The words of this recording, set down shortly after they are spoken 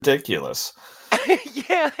ridiculous.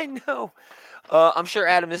 Yeah, I know. I'm sure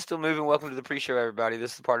Adam is still moving. Welcome to the pre-show, everybody.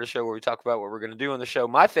 This is the part of the show where we talk about what we're going to do on the show.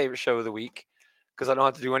 My favorite show of the week, because I don't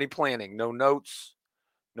have to do any planning, no notes,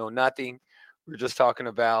 no nothing. We're just talking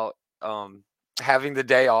about having the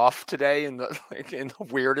day off today in the in the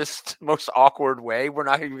weirdest, most awkward way. We're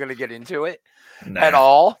not even going to get into it at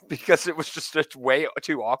all because it was just way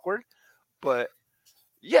too awkward. But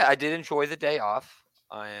yeah, I did enjoy the day off,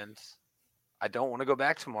 and I don't want to go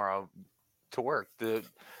back tomorrow to work. The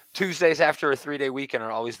Tuesdays after a 3-day weekend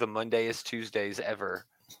are always the Mondayest Tuesdays ever.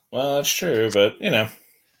 Well, that's true, but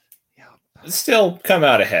still come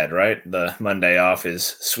out ahead, right? The Monday off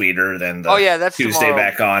is sweeter than the that's Tuesday tomorrow.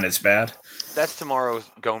 Back on is bad. That's tomorrow's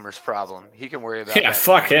Gomer's problem. He can worry about that.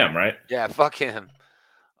 Fuck him, right? Yeah, fuck him.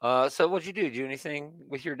 So what'd you do? Did you do anything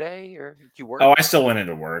with your day, or did you work? Oh, I still went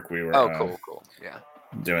into work. We were cool. Yeah.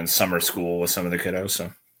 Doing summer school with some of the kiddos,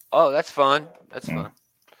 so. Oh, that's fun. That's fun.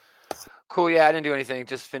 Cool, yeah, I didn't do anything.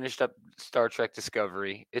 Just finished up Star Trek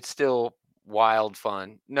Discovery. It's still wild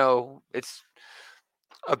fun. No, it's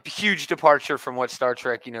a huge departure from what Star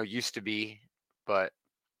Trek, used to be, but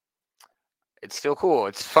it's still cool.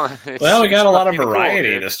 It's fun. We got a lot of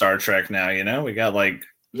variety to Star Trek now, We got I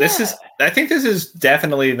think this is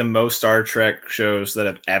definitely the most Star Trek shows that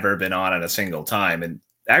have ever been on at a single time. And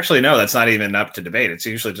actually, no, that's not even up to debate. It's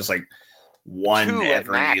usually just one Two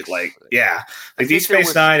every Deep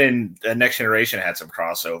Space Nine and Next Generation had some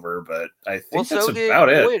crossover, but I think that's about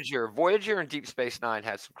it. Voyager and Deep Space Nine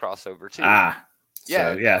had some crossover too.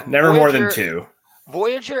 Never more than two.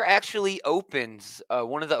 Voyager actually opens.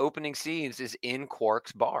 One of the opening scenes is in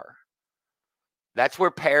Quark's bar. That's where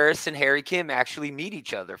Paris and Harry Kim actually meet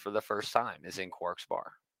each other for the first time. Is in Quark's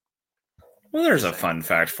bar. Well, there's a fun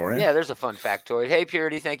fact for you. Yeah, there's a fun factoid. Hey,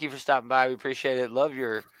 Purity, thank you for stopping by. We appreciate it. Love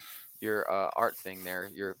your art thing there.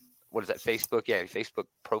 Your what is that? Facebook? Yeah, Facebook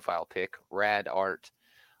profile pic. Rad art.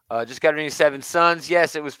 Just got a new Seven Sons.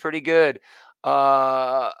 Yes, it was pretty good.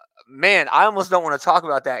 Man, I almost don't want to talk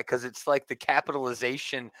about that because it's like the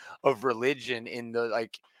capitalization of religion in the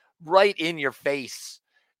right in your face.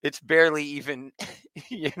 It's barely even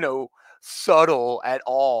subtle at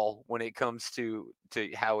all when it comes to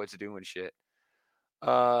how it's doing shit.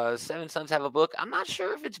 Seven Sons have a book. I'm not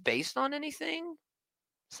sure if it's based on anything.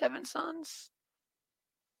 Seven Sons?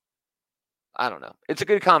 I don't know. It's a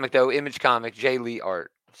good comic though. Image comic, Jay Lee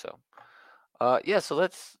art. So so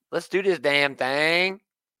let's do this damn thing.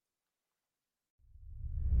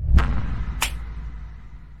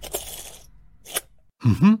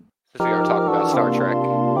 Since we are talking about Star Trek,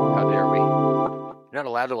 how dare we? You're not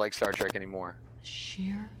allowed to like Star Trek anymore.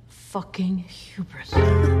 Sheer fucking hubris.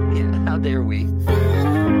 Yeah, how dare we?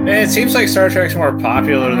 It seems like Star Trek's more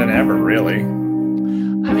popular than ever, really.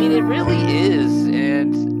 I mean, it really is,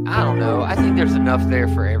 and I don't know. I think there's enough there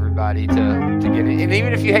for everybody to get it. And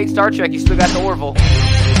even if you hate Star Trek, you still got the Orville.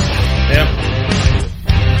 Yep.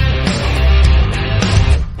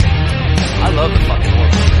 I love the fucking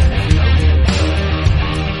Orville.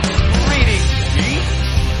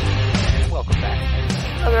 Welcome back.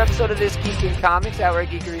 Another episode of this Geek in Comics, Outright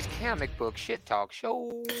Geekery's comic book shit talk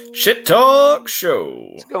show. Shit talk show.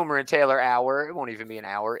 It's Gomer and Taylor hour. It won't even be an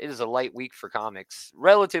hour. It is a light week for comics,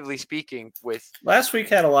 relatively speaking. With last week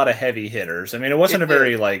had a lot of heavy hitters. I mean, it wasn't a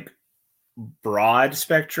very broad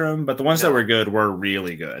spectrum, but the ones that were good were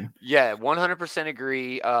really good. Yeah, 100%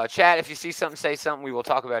 agree. Chat, if you see something, say something. We will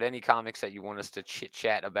talk about any comics that you want us to chit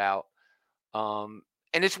chat about.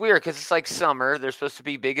 And it's weird because it's like summer. There's supposed to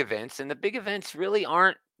be big events, and the big events really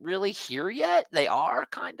aren't really here yet. They are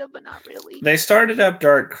kind of, but not really. They started up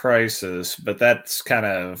Dark Crisis, but that's kind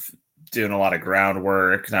of doing a lot of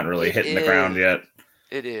groundwork, not really hitting the ground yet.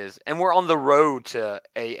 It is. And we're on the road to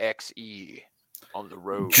AXE. On the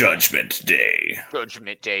road. Judgment Day.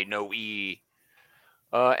 Judgment Day, no E.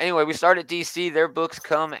 Anyway, we start at DC. Their books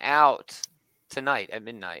come out tonight at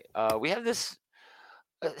midnight. We have this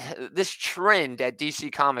trend at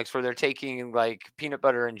DC Comics where they're taking peanut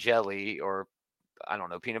butter and jelly, or I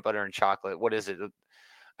don't know, peanut butter and chocolate. What is it?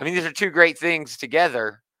 I mean, these are two great things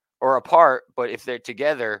together or apart, but if they're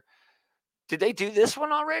together, did they do this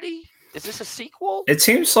one already? Is this a sequel? It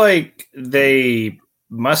seems like they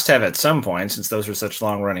must have at some point, since those are such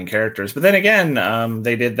long-running characters. But then again,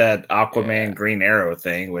 they did that Aquaman Green Arrow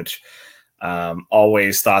thing, which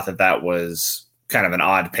always thought that was kind of an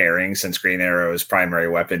odd pairing, since Green Arrow's primary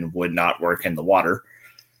weapon would not work in the water.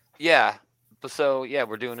 Yeah. So,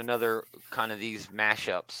 we're doing another kind of these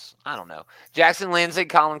mashups. I don't know. Jackson Lindsay,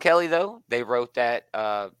 Colin Kelly, though, they wrote that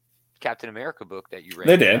Captain America book that you read.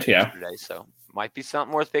 They did, yesterday, so Might be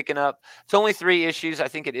something worth picking up. It's only 3 issues. I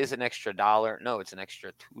think it is an extra $1. No, it's an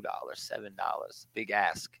extra $2, $7. Big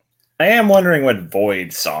ask. I am wondering what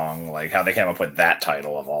Void Song, like how they came up with that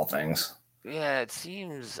title of all things. Yeah, it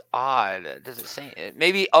seems odd. Does it say it?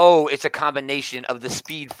 Maybe, oh, it's a combination of the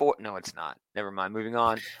Speed Force. No, it's not. Never mind. Moving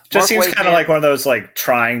on. Just seems kind of like one of those like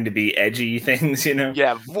trying to be edgy things, you know?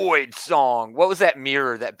 Yeah, Void Song. What was that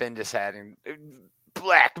mirror that Bendis had in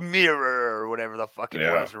Black Mirror or whatever the fuck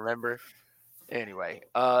it was, remember? Anyway,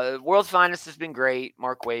 World's Finest has been great.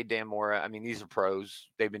 Mark Waid, Dan Mora. I mean, these are pros.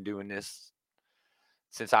 They've been doing this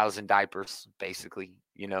since I was in diapers, basically,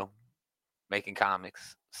 you know, making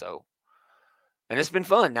comics. So, and it's been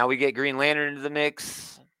fun. Now we get Green Lantern into the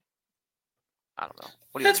mix. I don't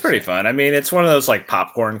know. That's pretty fun. I mean, it's one of those like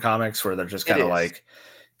popcorn comics where they're just kind of like,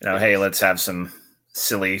 you know, hey, let's have some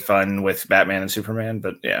silly fun with Batman and Superman.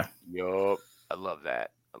 But yeah. Yup. I love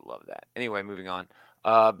that. Anyway, moving on.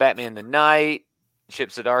 Batman the Knight. Chip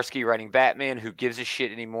Zdarsky writing Batman. Who gives a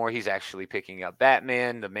shit anymore? He's actually picking up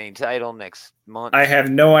Batman, the main title, next month. I have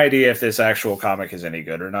no idea if this actual comic is any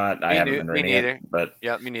good or not. I haven't been reading it, but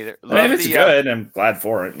yeah, me neither. I mean, if it's good, I'm glad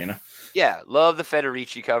for it. You know. Yeah, love the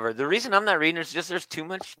Federici cover. The reason I'm not reading is just there's too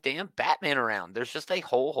much damn Batman around. There's just a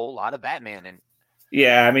whole lot of Batman, and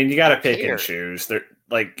yeah, I mean, you got to pick and choose. There,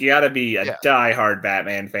 like, you got to be a diehard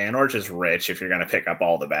Batman fan, or just rich if you're going to pick up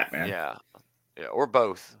all the Batman. Yeah, or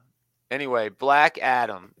both. Anyway, Black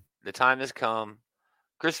Adam, the time has come.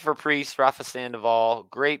 Christopher Priest, Rafa Sandoval,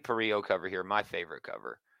 great Perillo cover here. My favorite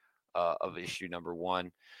cover of issue number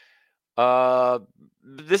 1.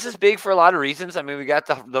 This is big for a lot of reasons. I mean, we got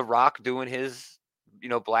the Rock doing his, you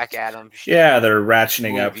know, Black Adam. Yeah, they're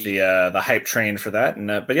ratcheting up the hype train for that. And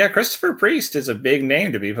but yeah, Christopher Priest is a big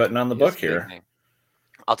name to be putting on the book here.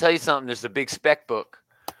 I'll tell you something. There's a big spec book.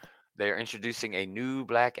 They are introducing a new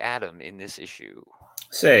Black Adam in this issue.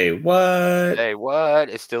 Say what?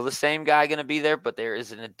 It's still the same guy going to be there, but there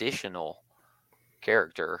is an additional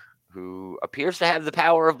character who appears to have the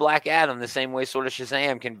power of Black Adam the same way sort of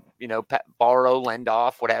Shazam can, you know, borrow, lend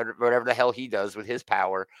off, whatever the hell he does with his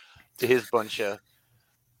power to his bunch of,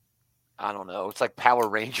 I don't know. It's like Power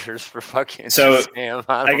Rangers for fucking Shazam.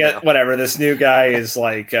 I get whatever. This new guy is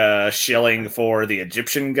like shilling for the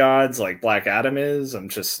Egyptian gods like Black Adam is. I'm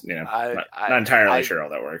just, you know, not entirely sure how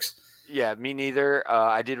that works. Yeah, me neither.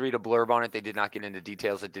 I did read a blurb on it. They did not get into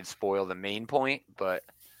details. It did spoil the main point, but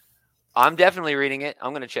I'm definitely reading it.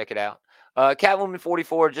 I'm going to check it out. Catwoman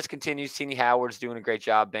 44 just continues. Teeny Howard's doing a great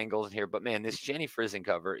job. Bengals in here. But, man, this Jenny Frison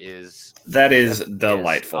cover is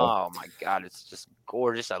delightful. Oh, my God. It's just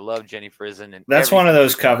gorgeous. I love Jenny Frison. And that's one of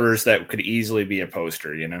those covers that could easily be a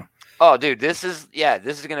poster, you know? Oh, dude, this is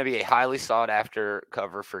going to be a highly sought after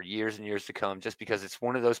cover for years and years to come, just because it's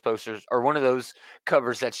one of those posters or one of those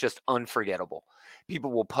covers that's just unforgettable.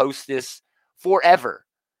 People will post this forever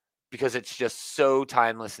because it's just so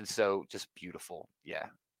timeless and so just beautiful. Yeah,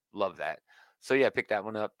 love that. So yeah, pick that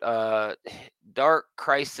one up. Dark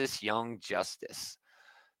Crisis, Young Justice.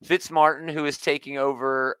 Fitz Martin, who is taking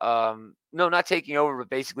over, no, not taking over, but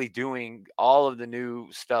basically doing all of the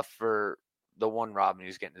new stuff for the one Robin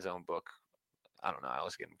who's getting his own book. I don't know. I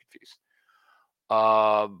always get him confused.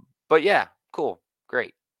 But yeah, cool.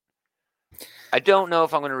 Great. I don't know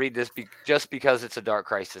if I'm going to read this just because it's a Dark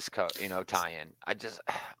Crisis tie-in.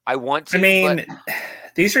 I want to. I mean,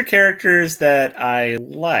 these are characters that I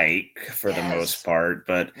like for the most part,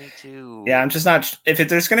 but me too. Yeah, I'm just not. If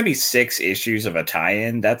there's going to be 6 issues of a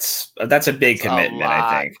tie-in, that's a big commitment.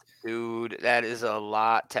 I think, dude, that is a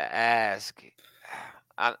lot to ask.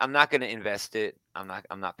 I'm not going to invest it. I'm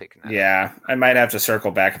not picking that. Yeah, I might have to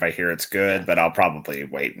circle back if I hear it's good, but I'll probably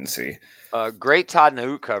wait and see. Great Todd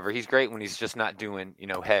Nahut cover. He's great when he's just not doing,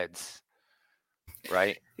 heads.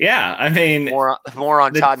 Right? Yeah, I mean, more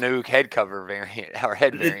on Todd Nahut head cover variant or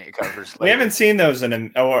head variant covers. We haven't seen those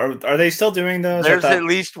are they still doing those? There's at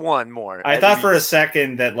least one more. I thought for a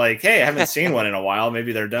second that hey, I haven't seen one in a while.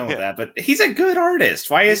 Maybe they're done with that. But he's a good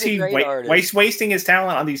artist. Why is he wasting his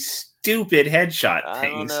talent on these stupid headshot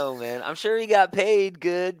things? I don't know, man. I'm sure he got paid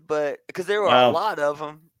good, but because there were a lot of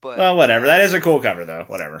them. But whatever. That is a cool cover, though.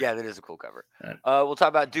 Whatever. Yeah, that is a cool cover. We'll talk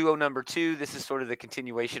about Duo number 2. This is sort of the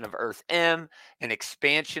continuation of Earth M, an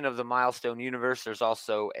expansion of the Milestone universe. There's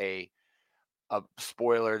also a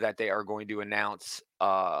spoiler that they are going to announce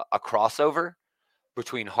a crossover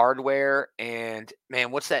between Hardware and, man,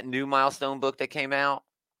 what's that new Milestone book that came out?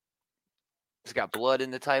 It's got blood in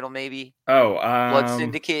the title, maybe. Blood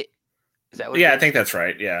Syndicate. Is that what I think that's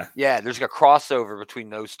right. Yeah. Yeah, there's a crossover between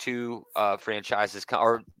those two franchises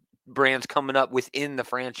or brands coming up within the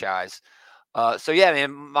franchise. So yeah,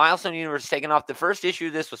 man, Milestone Universe is taking off. The first issue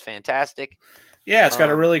of this was fantastic. Yeah, it's got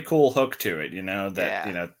a really cool hook to it, that,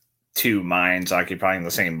 Yeah. two minds occupying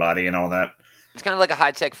the same body and all that. It's kind of like a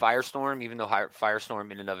high-tech Firestorm, even though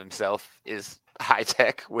Firestorm in and of himself is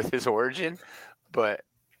high-tech with his origin. But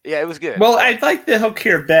yeah, it was good. Well, I like the hook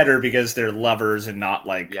here better because they're lovers and not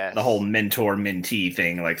like Yes. the whole mentor-mentee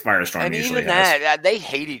thing like Firestorm And usually even has. that, they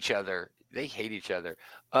hate each other.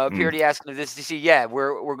 Purity asking if this DC. Yeah,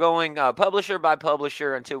 we're going publisher by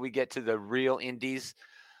publisher until we get to the real indies.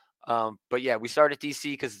 But yeah, we start at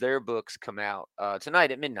DC because their books come out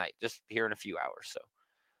tonight at midnight, just here in a few hours.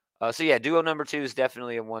 So yeah, Duo number 2 is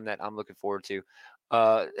definitely a one that I'm looking forward to.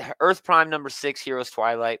 Earth Prime number 6, Heroes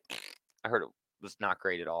Twilight. I heard it was not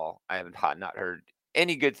great at all. I haven't not heard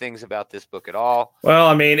any good things about this book at all. Well,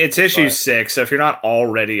 I mean, it's issue 6, so if you're not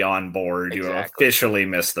already on board, you officially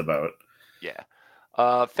missed the boat. Yeah.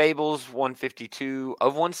 Fables 152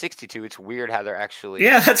 of 162. It's weird how they're actually.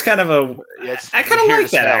 Yeah, that's kind of a. I kind of like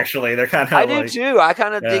that actually. They're kind of. I do too. I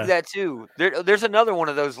kind of dig that too. There's another one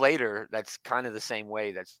of those later that's kind of the same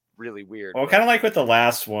way. That's really weird. Well, kind of like with the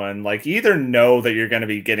last one, like you either know that you're going to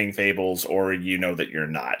be getting Fables or you know that you're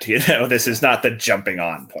not. This is not the jumping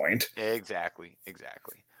on point. Exactly.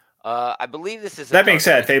 I believe this is. That being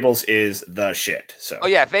said, Fables is the shit. So. Oh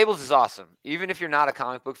yeah, Fables is awesome. Even if you're not a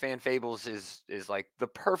comic book fan, Fables is like the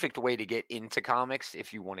perfect way to get into comics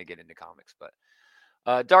if you want to get into comics.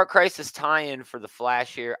 But Dark Crisis tie-in for the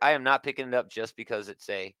Flash here. I am not picking it up just because it's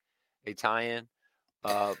a tie-in.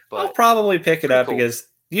 But I'll probably pick it up because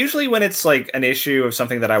usually when it's like an issue of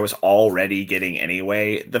something that I was already getting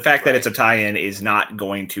anyway, the fact that it's a tie-in is not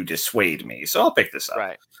going to dissuade me. So I'll pick this up.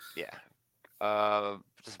 Right. Yeah.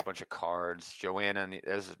 Just a bunch of cards. Joanna,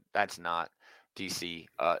 that's not DC.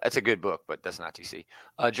 That's a good book, but that's not DC.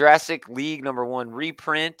 Jurassic League number 1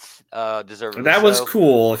 reprint. Deservedly that was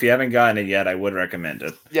cool. If you haven't gotten it yet, I would recommend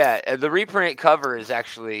it. Yeah, the reprint cover is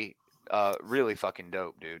actually really fucking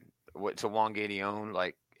dope, dude. It's a Wangadione,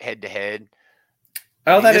 like head to head.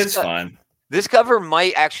 Oh, that is fun. This cover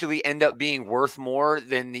might actually end up being worth more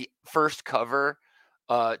than the first cover.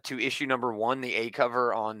 To issue number 1, the A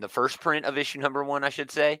cover on the first print of issue number 1, I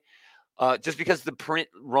should say, just because the print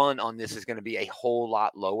run on this is going to be a whole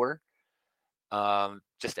lot lower.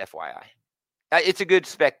 Just FYI, it's a good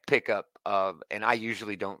spec pickup, and I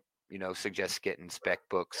usually don't, suggest getting spec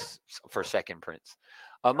books for second prints.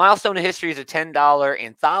 Milestone of History is a $10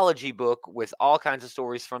 anthology book with all kinds of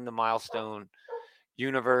stories from the Milestone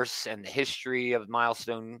universe and the history of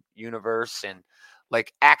Milestone universe and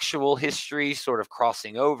like actual history sort of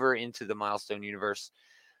crossing over into the Milestone universe.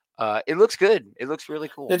 It looks good. It looks really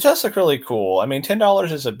cool. It does look really cool. I mean, $10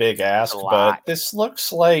 is a big ask, but this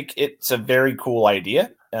looks like it's a very cool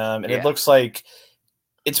idea. It looks like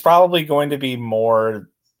it's probably going to be more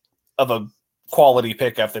of a quality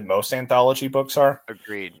pickup than most anthology books are.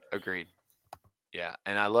 Agreed. Yeah,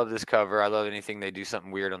 and I love this cover. I love anything they do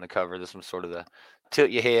something weird on the cover. This one's sort of the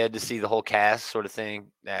tilt your head to see the whole cast sort of thing.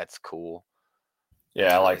 That's cool.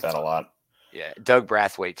 Yeah, I like that a lot. Yeah, Doug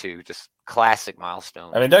Brathwaite too, just classic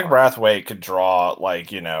Milestone. I mean, Doug Brathwaite could draw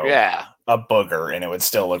like a booger, and it would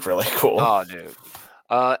still look really cool. Oh, dude.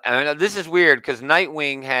 And this is weird because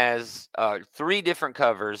Nightwing has 3 different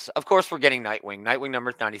covers. Of course, we're getting Nightwing. Nightwing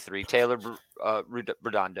number 93, Taylor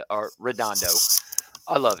Redondo.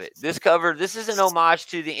 I love it. This cover. This is an homage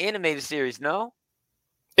to the animated series. No.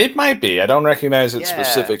 It might be. I don't recognize it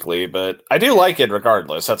specifically, but I do like it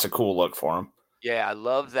regardless. That's a cool look for him. Yeah, I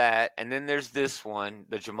love that. And then there's this one,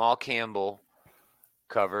 the Jamal Campbell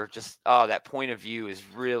cover. Just, that point of view is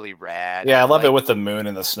really rad. Yeah, I love it with the moon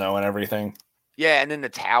and the snow and everything. Yeah, and then the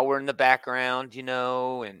tower in the background,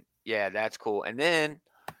 and yeah, that's cool. And then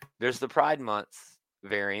there's the Pride Month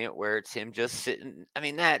variant where it's him just sitting. I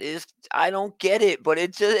mean, I don't get it, but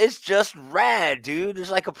it's just rad, dude. There's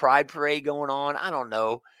like a pride parade going on. I don't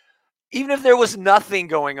know. Even if there was nothing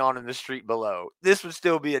going on in the street below, this would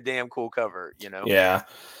still be a damn cool cover, Yeah.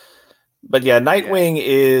 But yeah, Nightwing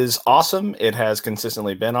is awesome. It has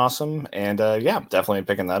consistently been awesome. And definitely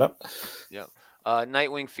picking that up. Yeah.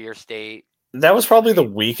 Nightwing Fear State. That was probably the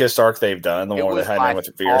weakest arc they've done, the one that had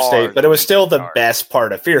with Fear State. But it was still the best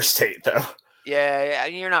part of Fear State, though. Yeah,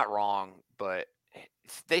 you're not wrong, but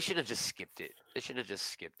they should have just skipped it.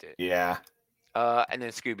 Yeah. And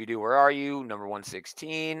then Scooby-Doo, Where Are You? Number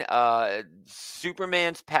 116.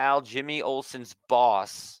 Superman's pal, Jimmy Olsen's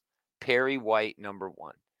boss, Perry White, number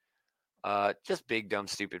 1. Just big, dumb,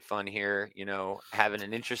 stupid fun here. Having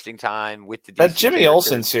an interesting time with the DC that Jimmy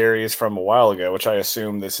Olsen series from a while ago, which I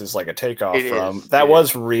assume this is like a takeoff from. That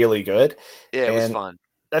was really good. Yeah, it was fun.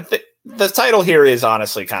 The title here is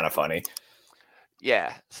honestly kind of funny.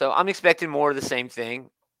 Yeah, so I'm expecting more of the same thing,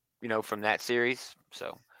 from that series.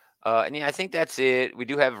 So And yeah, I think that's it. We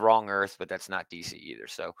do have Wrong Earth, but that's not DC either.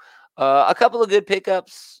 So a couple of good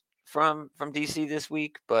pickups from DC this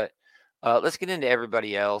week, but let's get into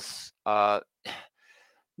everybody else. Not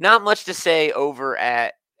much to say over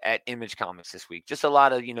at Image Comics this week. Just a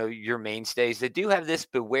lot of, your mainstays. They do have this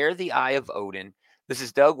Beware the Eye of Odin. This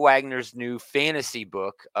is Doug Wagner's new fantasy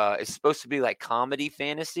book. It's supposed to be like comedy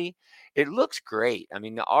fantasy. It looks great. I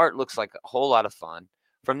mean, the art looks like a whole lot of fun.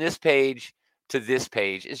 From this page to this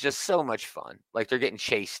page is just so much fun. Like they're getting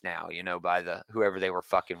chased now, by the whoever they were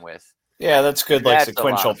fucking with. Yeah, that's good. Like That's a lot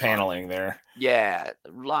sequential of fun. paneling there. Yeah,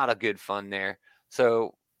 a lot of good fun there.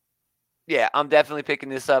 So yeah, I'm definitely picking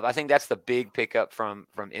this up. I think that's the big pickup from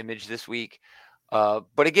Image this week.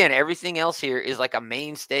 But again, everything else here is like a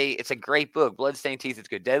mainstay. It's a great book. Bloodstained Teeth, it's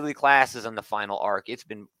good. Deadly Class is on the final arc. It's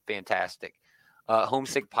been fantastic.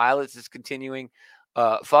 Homesick Pilots is continuing.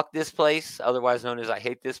 Fuck This Place, otherwise known as I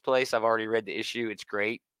Hate This Place. I've already read the issue. It's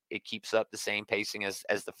great. It keeps up the same pacing as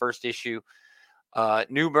the first issue.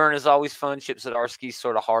 New Burn is always fun. Chip Zdarsky's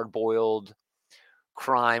sort of hard-boiled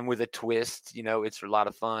crime with a twist. It's a lot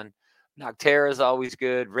of fun. Nocterra is always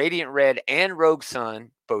good. Radiant Red and Rogue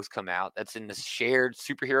Sun both come out. That's in the shared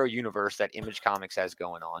superhero universe that Image Comics has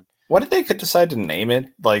going on. What did they decide to name it?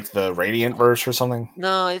 Like the Radiant Verse or something?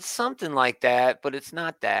 No, it's something like that, but it's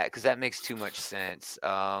not that because that makes too much sense.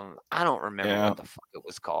 I don't remember what the fuck it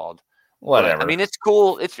was called. Whatever. But, I mean, it's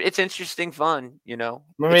cool. It's interesting, fun. I mean,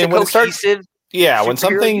 it's a cohesive.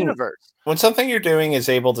 When something you're doing is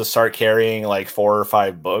able to start carrying like 4 or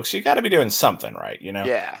 5 books, you got to be doing something right,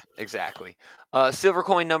 Yeah, exactly. Silver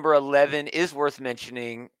Coin number 11 is worth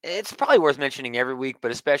mentioning. It's probably worth mentioning every week,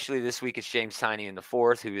 but especially this week, it's James Tynion in the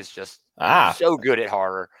fourth, who is just so good at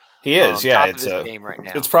horror. He is, yeah. It's a game right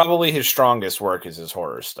now. It's probably his strongest work is his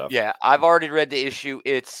horror stuff. Yeah, I've already read the issue.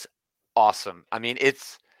 It's awesome. I mean,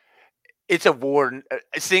 it's a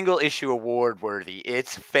single issue award worthy.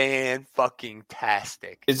 It's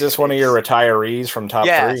fan-fucking-tastic. Is this one of your retirees from top 3?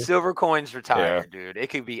 Yeah, Silver Coin's retired, dude. It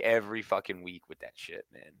could be every fucking week with that shit,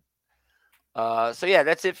 man. So yeah,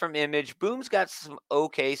 that's it from Image. Boom's got some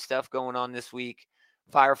okay stuff going on this week.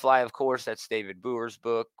 Firefly, of course, that's David Boer's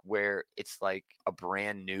book where it's like a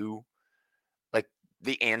brand new, like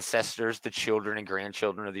the ancestors, the children and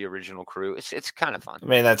grandchildren of the original crew. It's kind of fun. I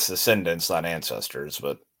mean, that's descendants, not ancestors,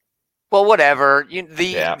 but. Well, whatever. You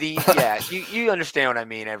understand what I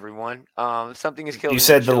mean, everyone. Something is killed. You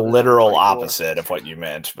said the literal opposite of what you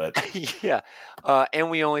meant, but yeah. And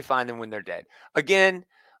we only find them when they're dead. Again,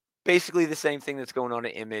 basically the same thing that's going on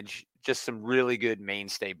at Image. Just some really good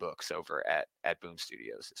mainstay books over at Boom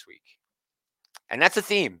Studios this week, and that's a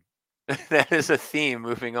theme. That is a theme.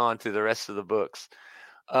 Moving on to the rest of the books.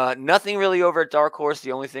 Nothing really over at Dark Horse.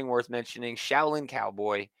 The only thing worth mentioning, Shaolin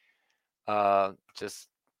Cowboy.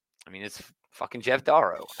 It's fucking Jeff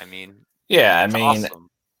Darrow. Awesome.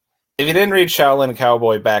 If you didn't read Shaolin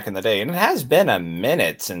Cowboy back in the day, and it has been a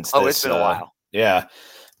minute since this. It's been a while. Yeah.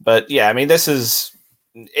 But yeah, I mean, it's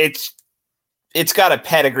got a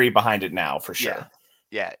pedigree behind it now for sure.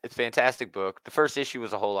 Yeah, it's a fantastic book. The first issue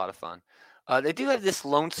was a whole lot of fun. They do have this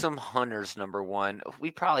Lonesome Hunters number 1.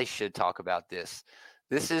 We probably should talk about this.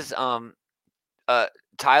 This is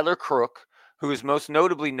Tyler Crook, who is most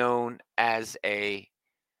notably known as an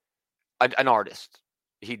artist.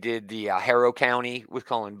 He did the Harrow County with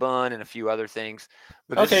Cullen Bunn and a few other things.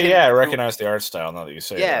 But I recognize the art style now that you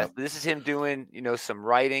say that. Yeah, this is him doing, some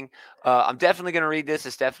writing. I'm definitely going to read this.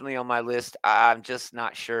 It's definitely on my list. I'm just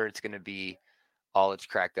not sure it's going to be all it's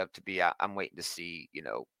cracked up to be. I'm waiting to see,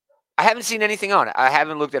 I haven't seen anything on it. I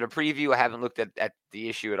haven't looked at a preview. I haven't looked at the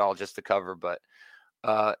issue at all, just the cover. But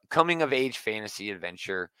coming of age fantasy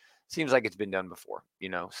adventure. Seems like it's been done before,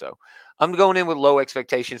 So I'm going in with low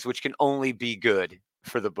expectations, which can only be good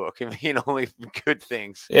for the book. Only good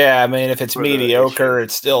things. Yeah, I mean, if it's mediocre,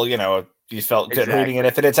 it's still, you felt good reading it.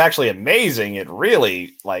 If it's actually amazing, it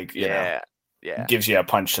really, gives you a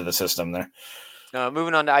punch to the system there.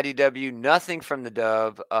 Moving on to IDW, nothing from the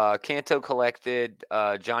Dove. Kanto collected,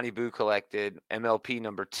 Johnny Boo collected, MLP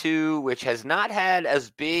number 2, which has not had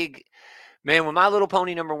as big. Man, when My Little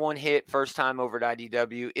Pony number 1 hit first time over at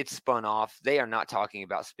IDW, it spun off. They are not talking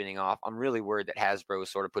about spinning off. I'm really worried that Hasbro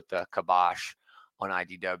sort of put the kibosh on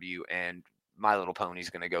IDW, and My Little Pony is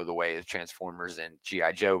going to go the way of Transformers and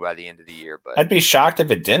G.I. Joe by the end of the year. But I'd be shocked if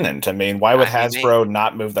it didn't. I mean, why would Hasbro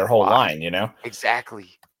not move their whole line,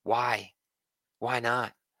 Exactly. Why? Why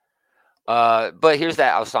not? But here's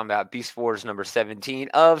that I was talking about. Beast Wars number 17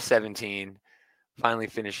 of 17. Finally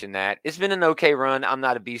finishing that. It's been an okay run. I'm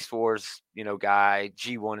not a Beast Wars, guy.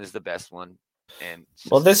 G1 is the best one. And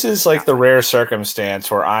well, this is like the rare circumstance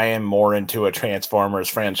where I am more into a Transformers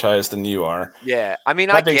franchise than you are. Yeah, I mean,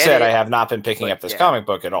 That being said, I have not been picking but up this yeah. comic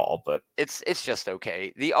book at all, but it's just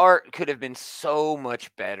okay. The art could have been so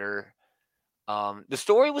much better. The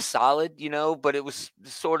story was solid, but it was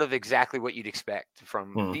sort of exactly what you'd expect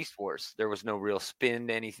from Beast Wars. There was no real spin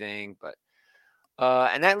to anything, but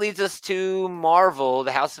and that leads us to Marvel.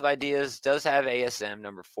 The House of Ideas does have ASM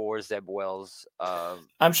number 4, Zeb Wells.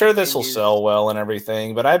 I'm sure this will sell well and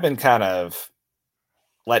everything, but I've been kind of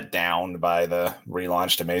let down by the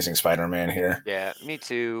relaunched Amazing Spider-Man here. Yeah, me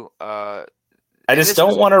too. I just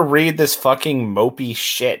don't want to read this fucking mopey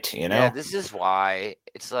shit, Yeah, this is why.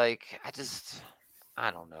 It's like,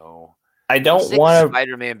 I don't know. I don't want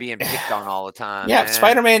Spider-Man being picked on all the time. Yeah, man.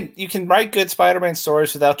 Spider-Man, you can write good Spider-Man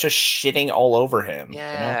stories without just shitting all over him.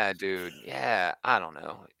 Yeah, dude. Yeah, I don't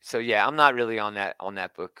know. So yeah, I'm not really on that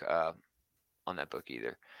book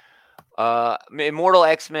either. Immortal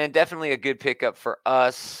X-Men, definitely a good pickup for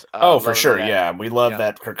us. For sure. Yeah, we love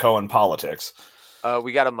that Krakoan politics.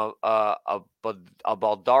 We got a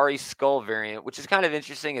Baldari Skull variant, which is kind of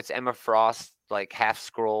interesting. It's Emma Frost, like half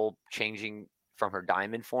scroll changing from her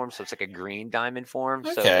diamond form, so it's like a green diamond form.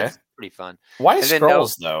 Okay. So that's pretty fun. Why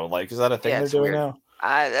Skrulls though? Like, is that a thing they're doing weird.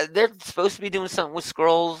 now? They're supposed to be doing something with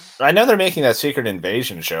Skrulls. I know they're making that Secret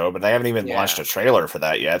Invasion show, but they haven't even launched a trailer for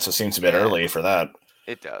that yet, so it seems a bit early for that.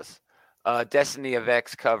 It does. Destiny of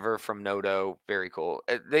X cover from Noto, very cool.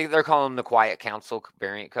 They're calling them the Quiet Council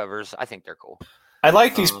variant covers. I think they're cool. I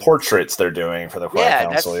like these portraits they're doing for the Quiet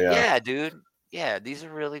Council. Yeah, dude. Yeah, these are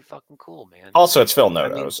really fucking cool, man. Also, it's Phil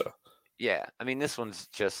Noto, so. Yeah, I mean, this one's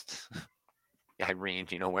just Irene,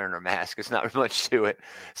 wearing her mask. It's not much to it.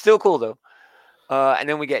 Still cool, though. And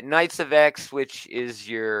then we get Knights of X, which is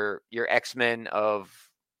your X-Men of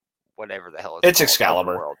whatever the hell it's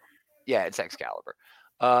Excalibur. Yeah, it's Excalibur.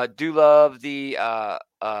 Do love the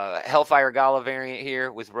Hellfire Gala variant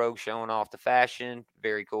here with Rogue showing off the fashion.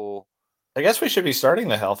 Very cool. I guess we should be starting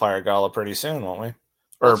the Hellfire Gala pretty soon, won't we?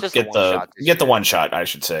 Or get the one shot, I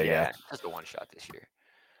should say. Yeah, just the one shot this year.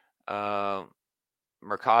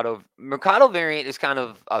 Mercado variant is kind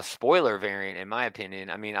of a spoiler variant, in my opinion.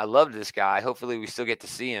 I mean, I love this guy. Hopefully, we still get to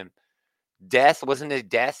see him. Death, wasn't it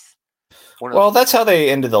Death? Well, that's how they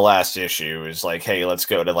ended the last issue. Is like, hey, let's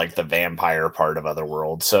go to like the vampire part of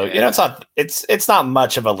Otherworld. So it's not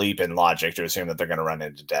much of a leap in logic to assume that they're going to run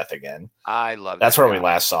into Death again. I love. That's where we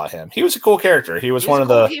last saw him. He was a cool character. He was one of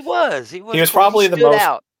the. He was probably the most.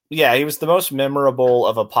 Out. Yeah, he was the most memorable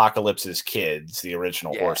of Apocalypse's kids, the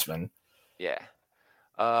original Horsemen. Yeah.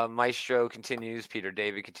 Maestro continues. Peter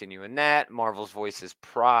David continuing that. Marvel's Voices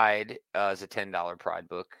Pride is a $10 Pride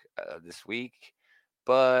book this week.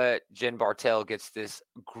 But Jen Bartel gets this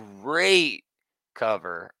great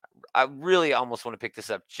cover. I really almost want to pick this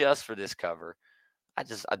up just for this cover. I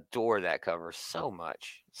just adore that cover so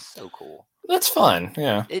much. It's so cool. That's fun.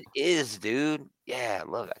 Yeah. It is, dude. Yeah, I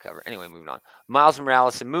love that cover. Anyway, moving on. Miles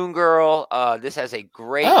Morales and Moon Girl. This has a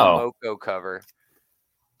great Moko cover.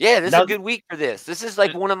 Yeah, this is a good week for this. This is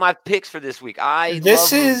like one of my picks for this week.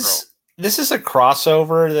 This is a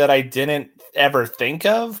crossover that I didn't ever think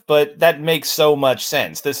of, but that makes so much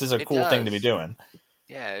sense. This is a cool thing to be doing.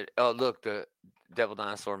 Yeah. Oh, look, the Devil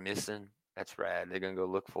Dinosaur missing. That's rad. They're gonna go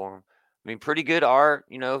look for him. I mean, pretty good art,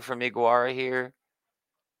 from Iguara here.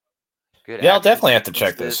 Good. Yeah, I'll definitely have to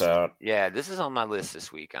check this out. Yeah, this is on my list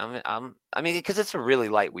this week. I mean, because it's a really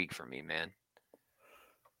light week for me, man.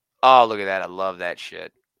 Oh, look at that! I love that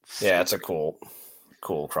shit. Yeah, it's a cool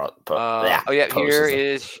cross.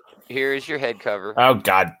 Here is your head cover. Oh,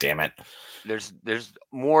 god damn it! There's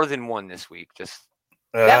more than one this week. That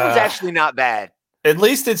was actually not bad. At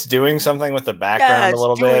least it's doing something with the background a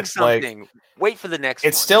little bit. Something. Like, wait for the next.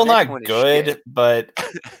 It's still not good, but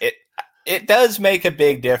it does make a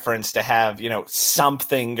big difference to have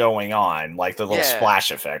something going on, like the little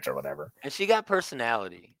splash effect or whatever. And she got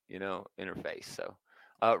personality, in her face. So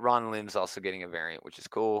Ron Lim's also getting a variant, which is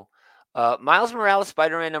cool. Miles Morales,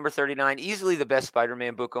 Spider-Man number 39, easily the best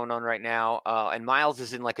Spider-Man book going on right now. And Miles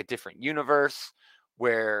is in like a different universe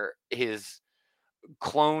where his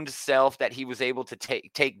cloned self that he was able to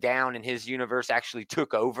take down in his universe actually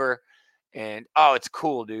took over. And it's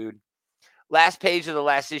cool, dude. Last page of the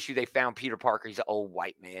last issue, they found Peter Parker. He's an old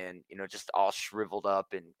white man, just all shriveled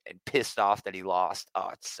up and pissed off that he lost. Oh,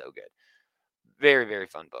 it's so good. Very, very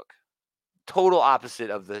fun book. Total opposite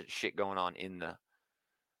of the shit going on in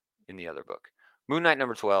the other book. Moon Knight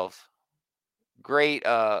number 12. Great.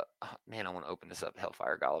 Man, I want to open this up.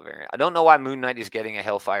 Hellfire Gala variant. I don't know why Moon Knight is getting a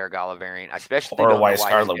Hellfire Gala variant. I especially don't know why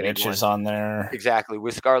Scarlet Witch is on there. Exactly,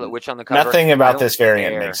 with Scarlet Witch on the cover. Nothing about this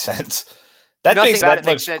variant makes sense. Nothing about it looks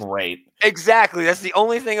makes sense. great. Exactly. That's the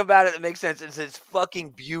only thing about it that makes sense. It's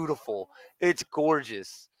fucking beautiful. It's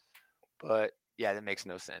gorgeous. But yeah, that makes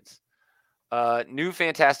no sense. New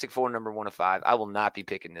Fantastic Four number 1 of 5. I will not be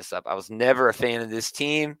picking this up. I was never a fan of this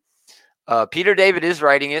team. Peter David is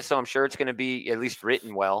writing it, so I'm sure it's going to be at least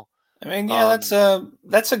written well. I mean, yeah,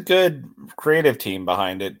 that's a good creative team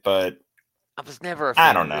behind it, but I was never a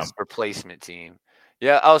fan of this replacement team.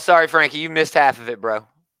 Yeah. Oh, sorry, Frankie. You missed half of it, bro.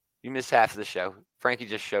 You missed half of the show. Frankie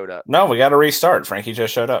just showed up. No, we got to restart. Frankie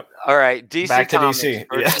just showed up. All right. DC Back to Comics DC.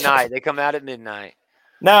 for tonight. They come out at midnight.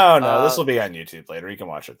 No. This will be on YouTube later. You can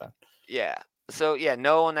watch it then. Yeah. So, yeah,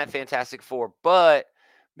 no on that Fantastic Four. But,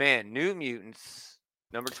 man, New Mutants,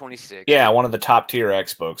 number 26. Yeah, one of the top tier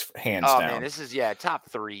X books, hands down. Oh, man, this is, top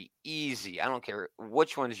 3. Easy. I don't care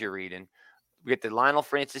which ones you're reading. We get the Lionel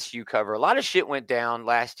Francis Hugh cover. A lot of shit went down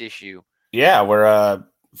last issue. Yeah, we're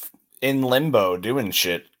in limbo doing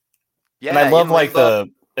shit. Yeah, and I love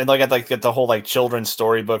the whole children's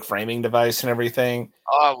storybook framing device and everything.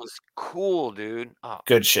 Oh, it was cool, dude. Oh,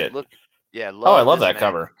 good shit. Look, yeah. I love that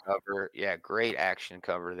cover. Yeah, great action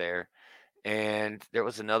cover there. And there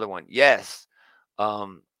was another one. Yes.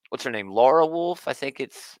 What's her name? Laura Wolf. I think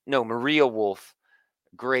Maria Wolf.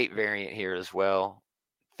 Great variant here as well.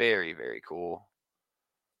 Very, very cool.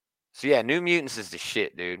 So yeah, New Mutants is the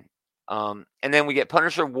shit, dude. And then we get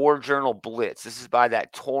Punisher War Journal Blitz. This is by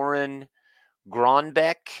that Torin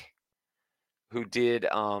Gronbeck, who did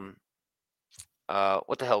what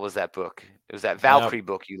the hell was that book? It was that Valkyrie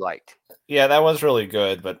book you liked. Yeah, that was really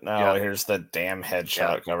good, but here's the damn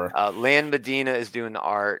headshot cover. Lan Medina is doing the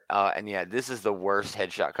art, and yeah, this is the worst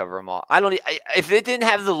headshot cover of them all. If it didn't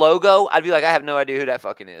have the logo, I'd be like, I have no idea who that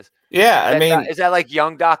fucking is. Yeah, is that like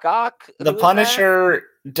young Doc Ock? The Punisher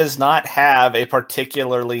does not have a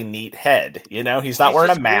particularly neat head. He's not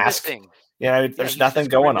wearing a mask. There's nothing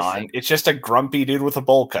going on. It's just a grumpy dude with a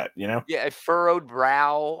bowl cut, Yeah, a furrowed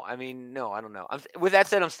brow. I mean, no, I don't know. With that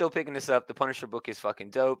said, I'm still picking this up. The Punisher book is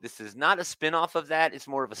fucking dope. This is not a spinoff of that. It's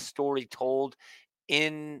more of a story told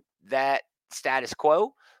in that status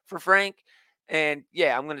quo for Frank. And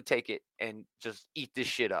yeah, I'm going to take it and just eat this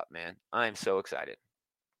shit up, man. I am so excited.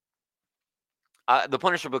 The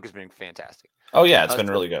Punisher book has been fantastic. Oh, yeah, it's been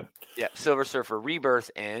really good. Yeah, Silver Surfer Rebirth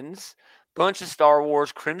ends. Bunch of Star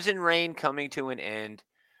Wars, Crimson Reign coming to an end.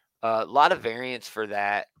 A lot of variants for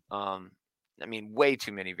that. Way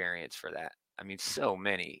too many variants for that. So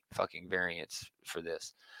many fucking variants for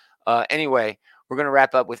this. Anyway, we're going to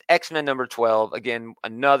wrap up with X-Men number 12. Again,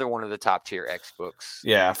 another one of the top tier X books.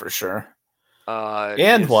 Yeah, for sure.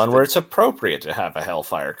 And one where it's appropriate to have a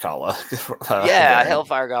Hellfire Gala. A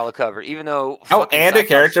Hellfire Gala cover, even though. And a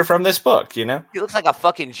character from this book, He looks like a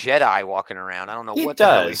fucking Jedi walking around. I don't know what he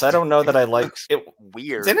does. I don't know that I like it.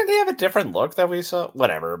 Weird. Didn't he have a different look that we saw?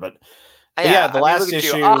 Whatever, but the last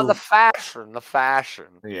issue. Oh, the fashion.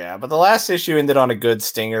 Yeah, but the last issue ended on a good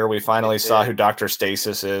stinger. We finally saw who Dr.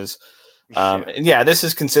 Stasis is. This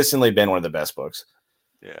has consistently been one of the best books.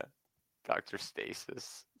 Yeah. Dr.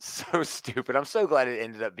 Stasis. So stupid. I'm so glad it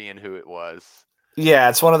ended up being who it was. Yeah,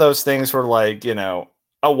 it's one of those things where why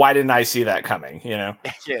didn't I see that coming, Yeah,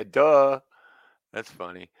 duh. That's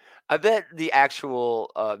funny. I bet the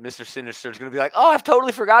actual Mr. Sinister is going to be like, oh, I've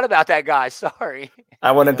totally forgot about that guy. Sorry.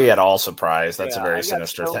 I wouldn't be at all surprised. That's a very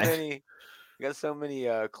sinister thing. You got so many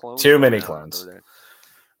clones. Too many clones.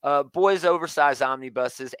 Boys oversized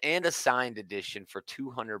omnibuses and a signed edition for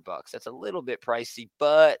 $200. That's a little bit pricey,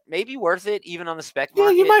 but maybe worth it even on the spec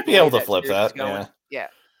market. Yeah, you might be able to flip that. Yeah.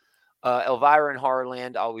 Elvira and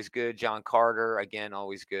Horrorland, always good. John Carter, again,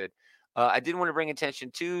 always good. I did want to bring attention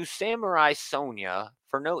to Samurai Sonia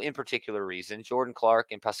for no in particular reason. Jordan Clark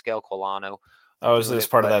and Pascal Colano. Oh, is this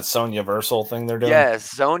part of that Sonya Versal thing they're doing? Yes,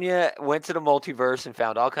 Sonya went to the multiverse and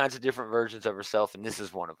found all kinds of different versions of herself, and this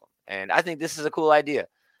is one of them. And I think this is a cool idea.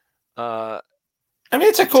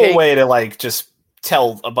 It's a cool way to just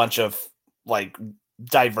tell a bunch of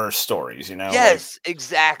diverse stories, Yes,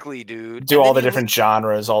 exactly, dude. Do all the different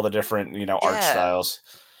genres, all the different, art styles.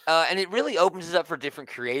 And it really opens it up for different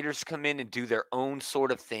creators to come in and do their own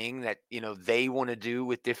sort of thing that, they want to do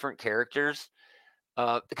with different characters.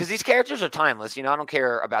 Because these characters are timeless. I don't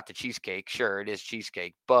care about the cheesecake. Sure, it is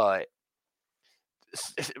cheesecake, but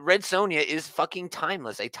Red Sonja is fucking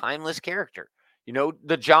timeless. A timeless character.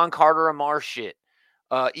 The John Carter Amar shit.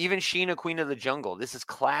 Even Sheena, Queen of the Jungle. This is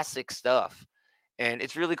classic stuff. And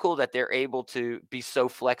it's really cool that they're able to be so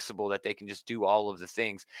flexible that they can just do all of the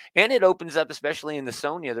things. And it opens up, especially in the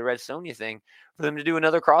Red Sonja thing, for them to do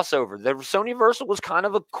another crossover. The Sonja Versal was kind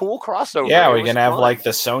of a cool crossover. Yeah, we can have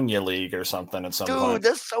the Sonja League or something at some point.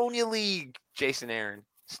 Dude, the Sonja League. Jason Aaron.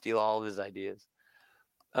 Steal all of his ideas.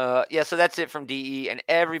 Yeah, so that's it from DE, and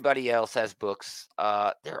everybody else has books.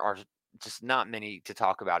 There are just not many to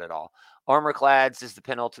talk about at all. Armorclads is the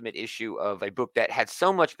penultimate issue of a book that had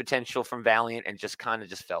so much potential from Valiant and just kind of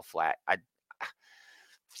just fell flat.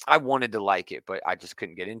 I wanted to like it, but I just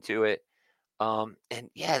couldn't get into it. And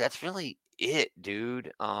yeah, that's really it,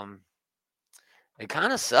 dude. It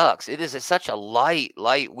kind of sucks. It is such a light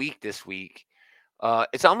week this week.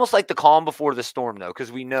 It's almost like the calm before the storm, though,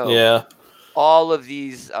 because we know all of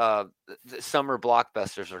these summer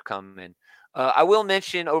blockbusters are coming. I will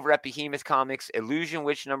mention over at Behemoth Comics, Illusion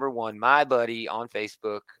Witch #1, my buddy on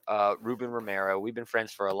Facebook, Ruben Romero. We've been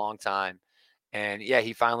friends for a long time. And yeah,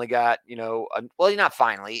 he finally got, well, not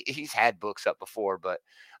finally. He's had books up before, but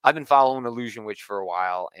I've been following Illusion Witch for a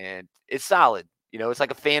while, and it's solid. It's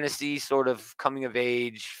like a fantasy sort of coming of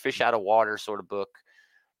age, fish out of water sort of book.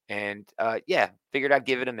 And yeah, figured I'd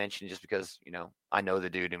give it a mention just because, I know the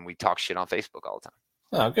dude and we talk shit on Facebook all the time.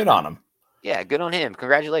 Oh, good on him. Yeah, good on him.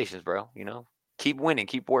 Congratulations, bro. Keep winning,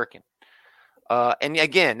 keep working. And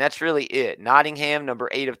again, that's really it. Nottingham, number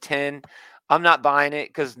 8 of 10. I'm not buying it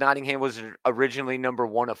because Nottingham was originally number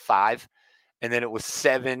 1 of 5. And then it was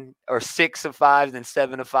 7 or 6 of 5, then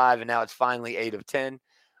 7 of 5. And now it's finally 8 of 10.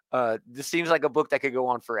 This seems like a book that could go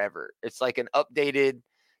on forever. It's like an updated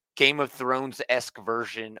Game of Thrones-esque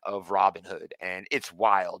version of Robin Hood. And it's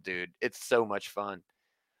wild, dude. It's so much fun.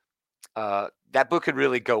 That book could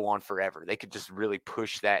really go on forever. They could just really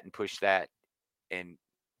push that. And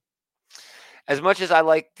as much as I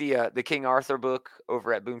like the King Arthur book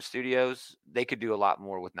over at Boom Studios, they could do a lot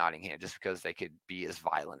more with Nottingham just because they could be as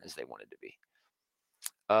violent as they wanted to be.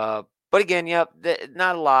 But again,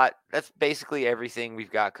 not a lot. That's basically everything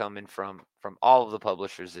we've got coming from all of the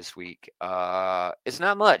publishers this week. It's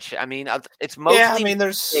not much. I mean, it's mostly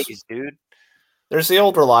there's days, dude. There's the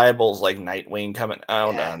old reliables like Nightwing coming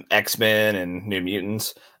out, X-Men and New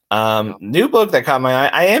Mutants. New book that caught my eye.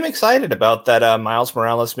 I am excited about that Miles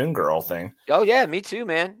Morales Moon Girl thing. Oh yeah, me too,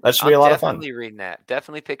 man. That should be a lot of fun. Definitely reading that.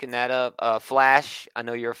 Definitely picking that up. Flash. I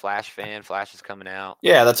know you're a Flash fan. Flash is coming out.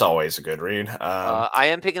 Yeah, that's always a good read. I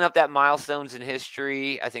am picking up that Milestones in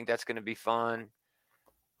History. I think that's going to be fun.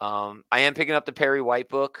 I am picking up the Perry White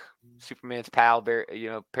book, Superman's pal,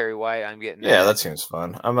 Perry White. I'm getting that. Yeah, that seems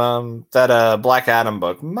fun. That Black Adam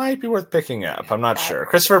book might be worth picking up. I'm not sure.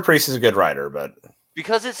 Christopher Priest is a good writer, but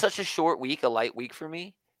because it's such a short week, a light week for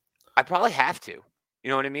me, I probably have to. You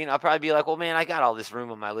know what I mean? I'll probably be like, well, man, I got all this room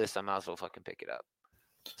on my list. I might as well fucking pick it up.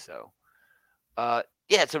 So, yeah,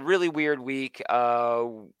 it's a really weird week.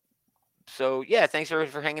 So, yeah, thanks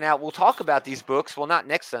for hanging out. We'll talk about these books. Well, not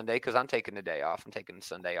next Sunday because I'm taking the day off. I'm taking the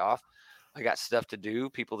Sunday off. I got stuff to do,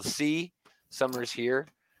 people to see. Summer's here.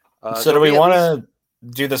 So do we want to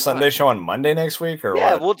do the Sunday show on Monday next week or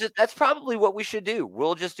what? That's probably what we should do.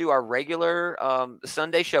 We'll just do our regular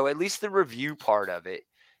Sunday show, at least the review part of it.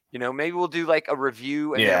 Maybe we'll do like a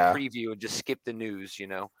review and then a preview and just skip the news,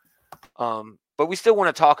 But we still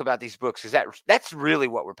want to talk about these books because that's really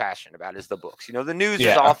what we're passionate about is the books. The news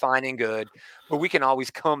is all fine and good, but we can always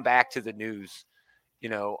come back to the news,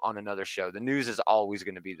 on another show. The news is always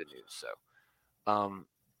going to be the news. So,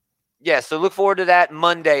 so look forward to that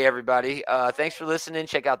Monday, everybody. Thanks for listening.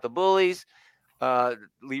 Check out The Bullies.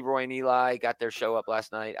 Leroy and Eli got their show up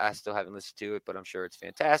last night. I still haven't listened to it, but I'm sure it's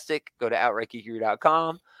fantastic. Go to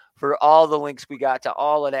outrightgeekery.com for all the links we got to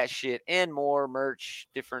all of that shit and more merch,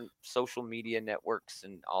 different social media networks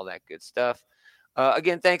and all that good stuff.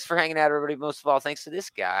 Again, thanks for hanging out, everybody. Most of all, thanks to this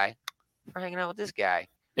guy for hanging out with this guy.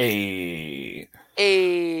 Hey.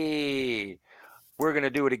 We're going to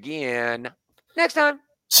do it again next time.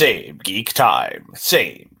 Same geek time,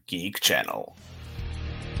 same geek channel.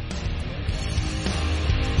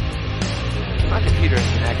 My computer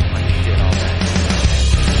has been acting like shit all day.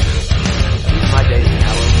 At least my day's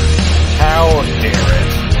now over. How dare it?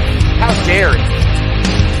 How dare it?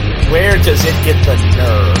 Where does it get the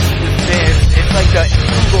nerve? It's like the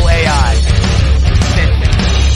Google AI.